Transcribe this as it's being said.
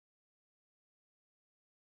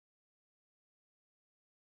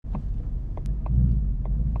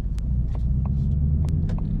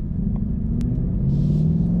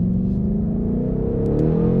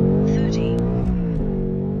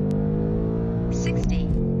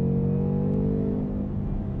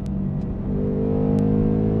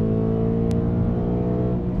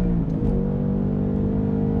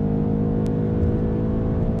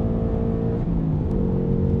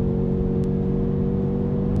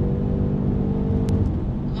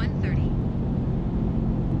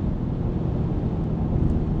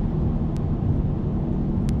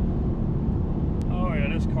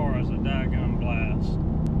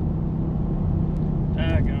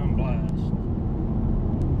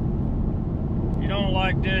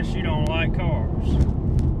like this, you don't like cars.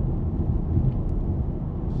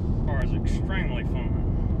 Car is extremely fun.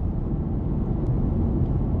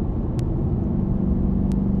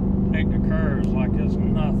 Take the curves like it's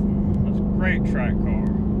nothing. It's a great track car.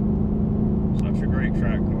 Such a great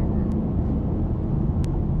track car.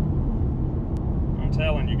 I'm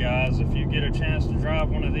telling you guys, if you get a chance to drive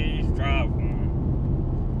one of these, drive one.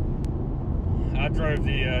 I drove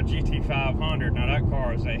the GT500. Now that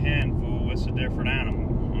car is a handful. It's a different animal.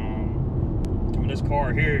 This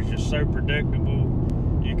car here is just so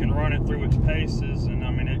predictable. You can run it through its paces, and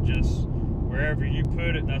I mean, it just, wherever you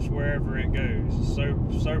put it, that's wherever it goes. It's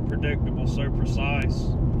so predictable, so precise.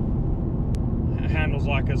 It handles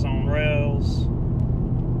like it's on rails. I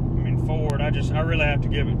mean, Ford, I really have to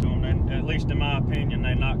give it to them. They, at least in my opinion,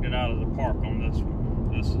 they knocked it out of the park on this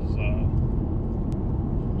one.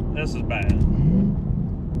 This is bad.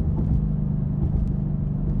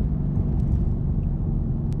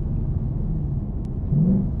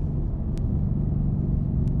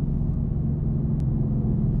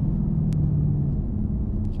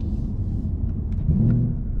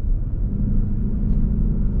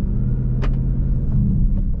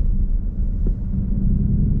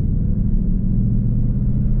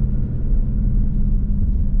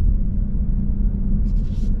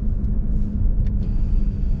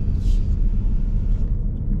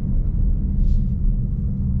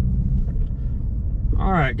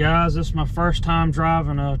 Alright guys, this is my first time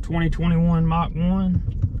driving a 2021 Mach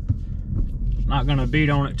 1. Not going to beat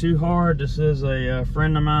on it too hard. This is a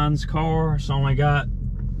friend of mine's car. It's only got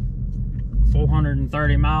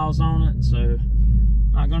 430 miles on it, so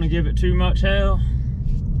not going to give it too much hell.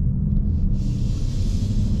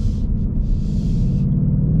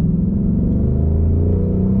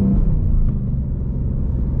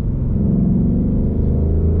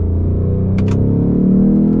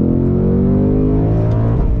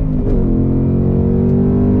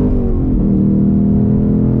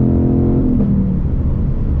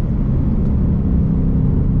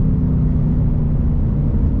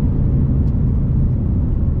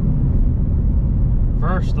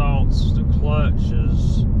 First thoughts, the clutch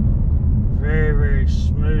is very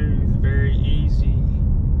smooth, very easy.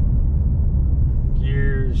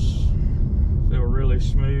 Gears feel really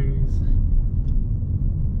smooth.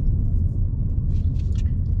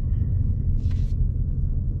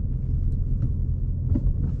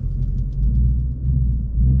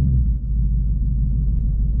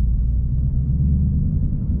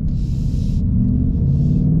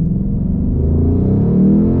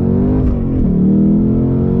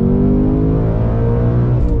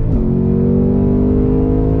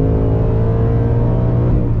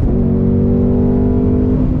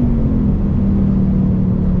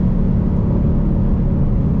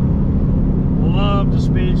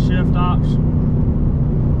 Speed shift option.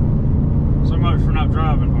 So much for not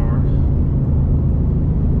driving hard.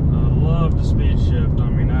 I love the speed shift. I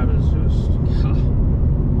mean, that is just,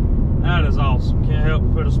 God, that is awesome. Can't help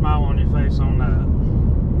but put a smile on your face on that.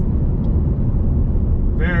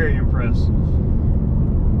 Very impressive.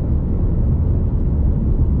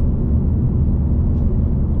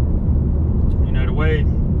 You know, the way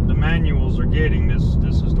the manuals are getting, this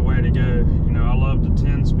is the way to go. You know, I love the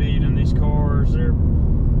 10-speed in these cars. They're,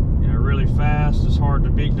 you know, really fast. It's hard to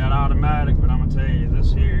beat that automatic, but I'm gonna tell you,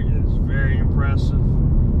 this here is very impressive.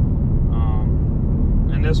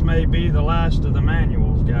 And this may be the last of the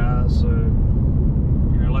manuals, guys. So,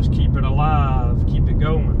 you know, let's keep it alive, keep it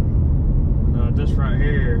going. This right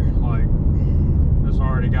here, like, this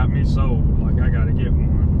already got me sold. Like, I gotta get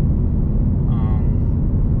one.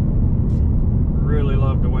 Really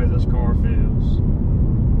love the way this car feels.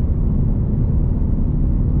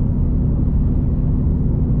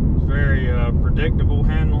 It's very predictable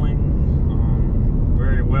handling,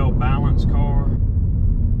 very well balanced car.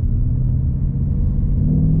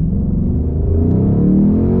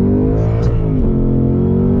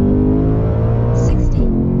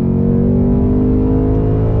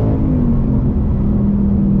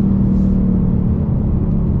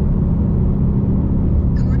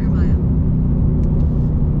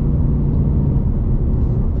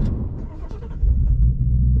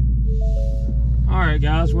 Alright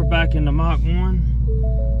guys, we're back in the Mach 1.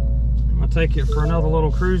 I'm going to take it for another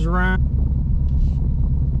little cruise around.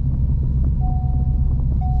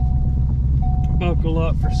 Buckle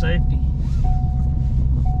up for safety.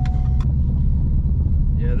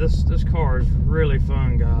 Yeah, this car is really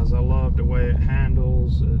fun, guys. I love the way it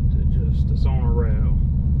handles. It's on a rail.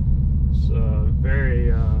 It's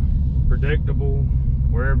very predictable.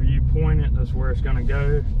 Wherever you point it, that's where it's going to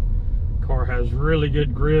go. Car has really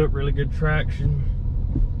good grip, really good traction.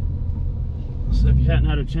 So if you hadn't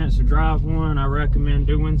had a chance to drive one, I recommend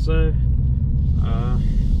doing so. I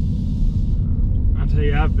tell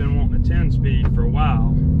you, I've been wanting a 10-speed for a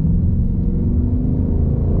while.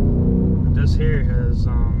 But this here has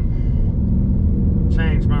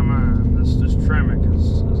changed my mind. This Tremec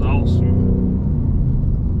is awesome.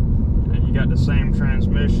 And you got the same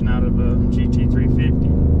transmission out of a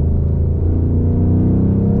GT350.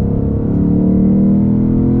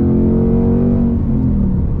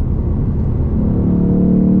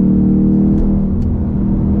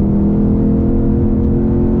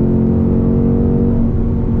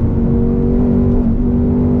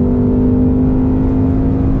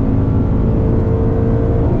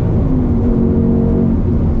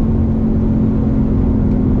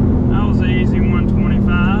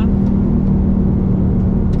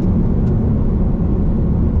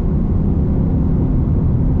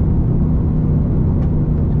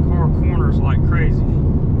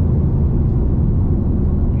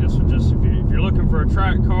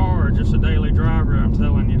 Track car or just a daily driver, I'm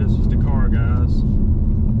telling you, this is the car, guys.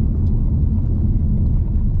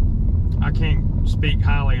 I can't speak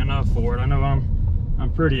highly enough for it. I know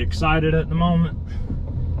I'm pretty excited at the moment,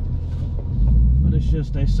 but it's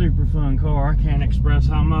just a super fun car. I can't express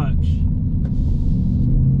how much.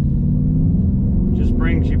 It just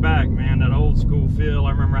brings you back, man, that old school feel.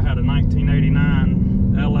 I remember I had a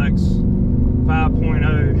 1989 LX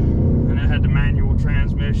 5.0 and it had the manual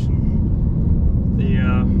transmission, the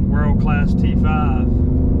world-class T5,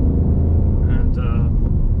 and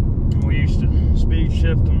we used to speed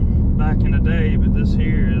shift them back in the day, but this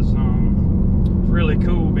here is really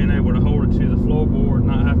cool being able to hold it to the floorboard,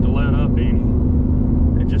 not have to let up any.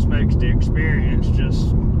 It just makes the experience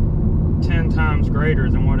just 10 times greater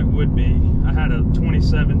than what it would be. I had a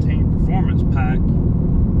 2017 performance pack,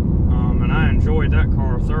 and I enjoyed that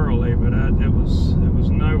car thoroughly, but it was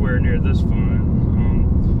nowhere near this fun.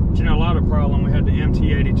 But you know, a lot of problem, we had the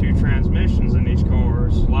MT82 transmissions in these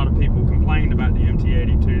cars. A lot of people complained about the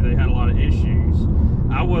MT82. They had a lot of issues.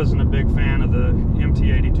 I wasn't a big fan of the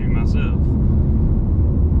MT82 myself.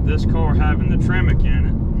 This car having the Tremec in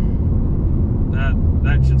it,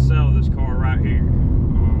 that should sell this car right here.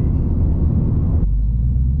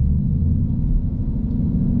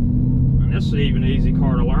 And this is even an easy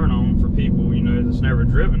car to learn on for people, you know, that's never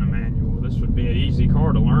driven a manual. This would be an easy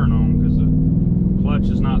car to learn on because the clutch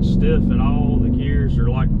is not stiff at all. The gears are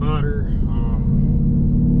like butter.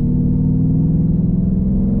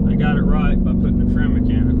 They got it right by putting the Tremec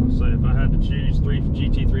in it. Let's say if I had to choose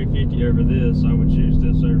GT350 over this, I would choose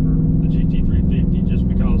this over the GT350 just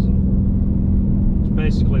because it's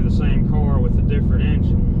basically the same car with a different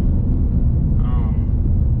engine.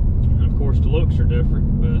 And of course the looks are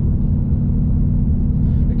different, but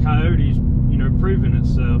the Coyote's, you know, proven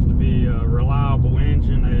itself to be a reliable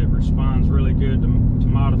engine. It responds really good to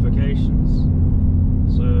modifications.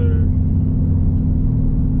 So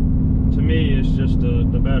to me, it's just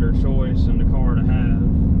the better choice and the car to have.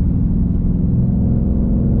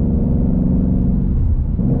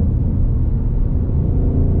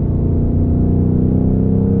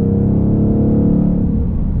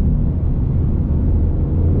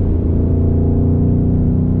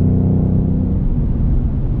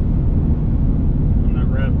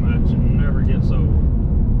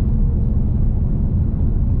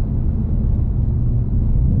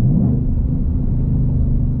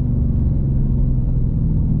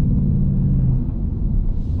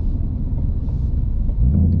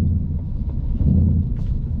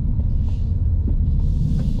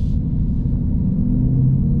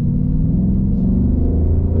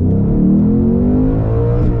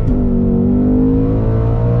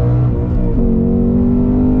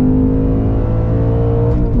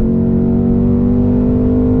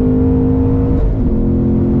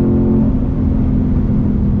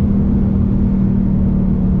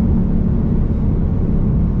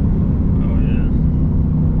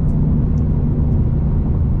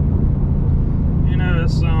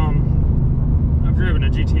 I've driven a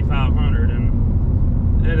GT500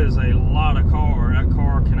 and it is a lot of car. That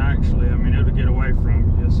car can actually, I mean, it'll get away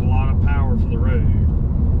from you. It's a lot of power for the road.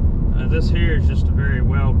 This here is just a very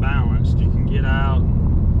well balanced. You can get out,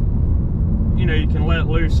 you know, you can let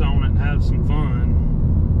loose on it and have some fun.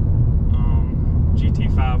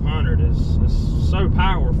 GT500 is so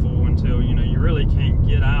powerful until, you know, you really can't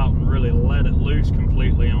get out and really let it loose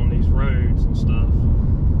completely on these roads and stuff.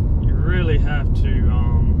 You really have to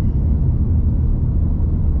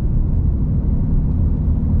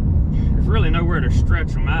there's really nowhere to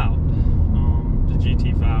stretch them out. The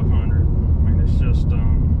GT500, I mean, it's just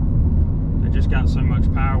they just got so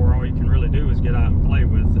much power. All you can really do is get out and play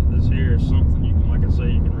with it. This here is something you can, like I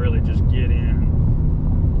say, you can really just get in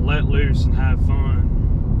loose and have fun.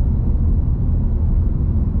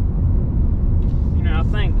 You know, I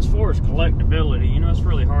think as far as collectability, you know, it's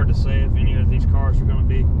really hard to say if any of these cars are going to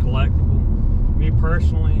be collectible. Me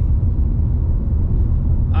personally,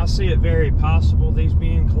 I see it very possible these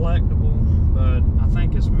being collectible, but I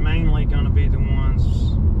think it's mainly going to be the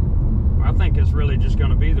ones, I think it's really just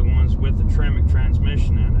going to be the ones with the Tremec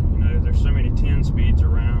transmission in it. You know, there's so many 10 speeds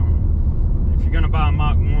around. If you're going to buy a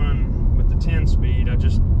Mach 1 with the 10 speed, I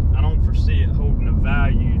don't foresee it holding a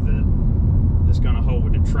value that it's going to hold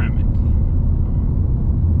with the Tremec.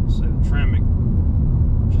 So the Tremec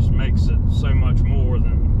just makes it so much more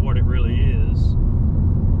than what it really is.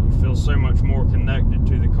 You feel so much more connected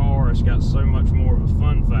to the car. It's got so much more of a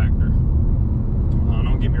fun factor.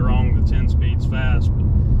 Don't get me wrong, the 10 speed's fast, but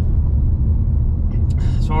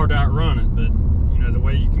it's hard to outrun it. But you know, the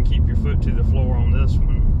way you can keep your foot to the floor on this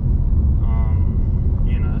one,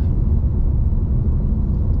 you know,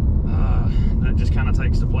 that just kind of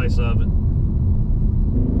takes the place of it.